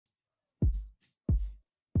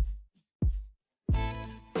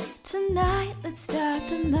tonight, let's start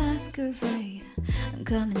the masquerade. I'm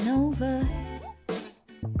coming over,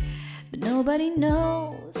 but nobody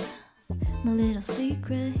knows my little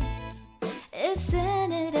secret. It's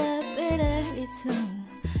in it a bit early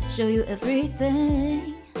to show you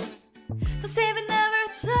everything. So save it, never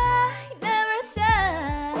die, never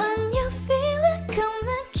die. When you feel it, come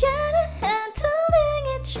and get it. Handling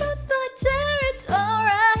it, truth or dare, it's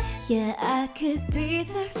alright. Yeah, I could be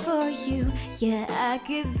there for you. Yeah, I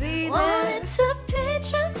could be there. Wanted to be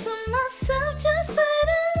true to myself. Just wait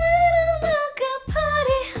a little longer,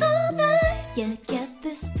 party all night. Yeah, get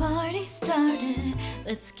this party started.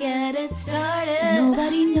 Let's get it started.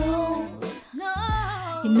 Nobody knows. No.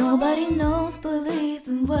 Yeah, nobody knows. Believe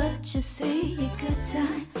in what you see. A good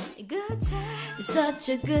time. A good time. It's such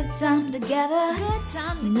a good time together. Good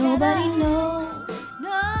time together. Nobody knows.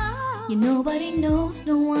 No. Yeah, nobody knows.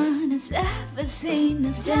 No one has ever seen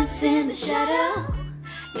us dance in the shadow.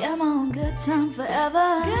 Yeah, I'm on good time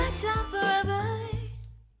forever. Good time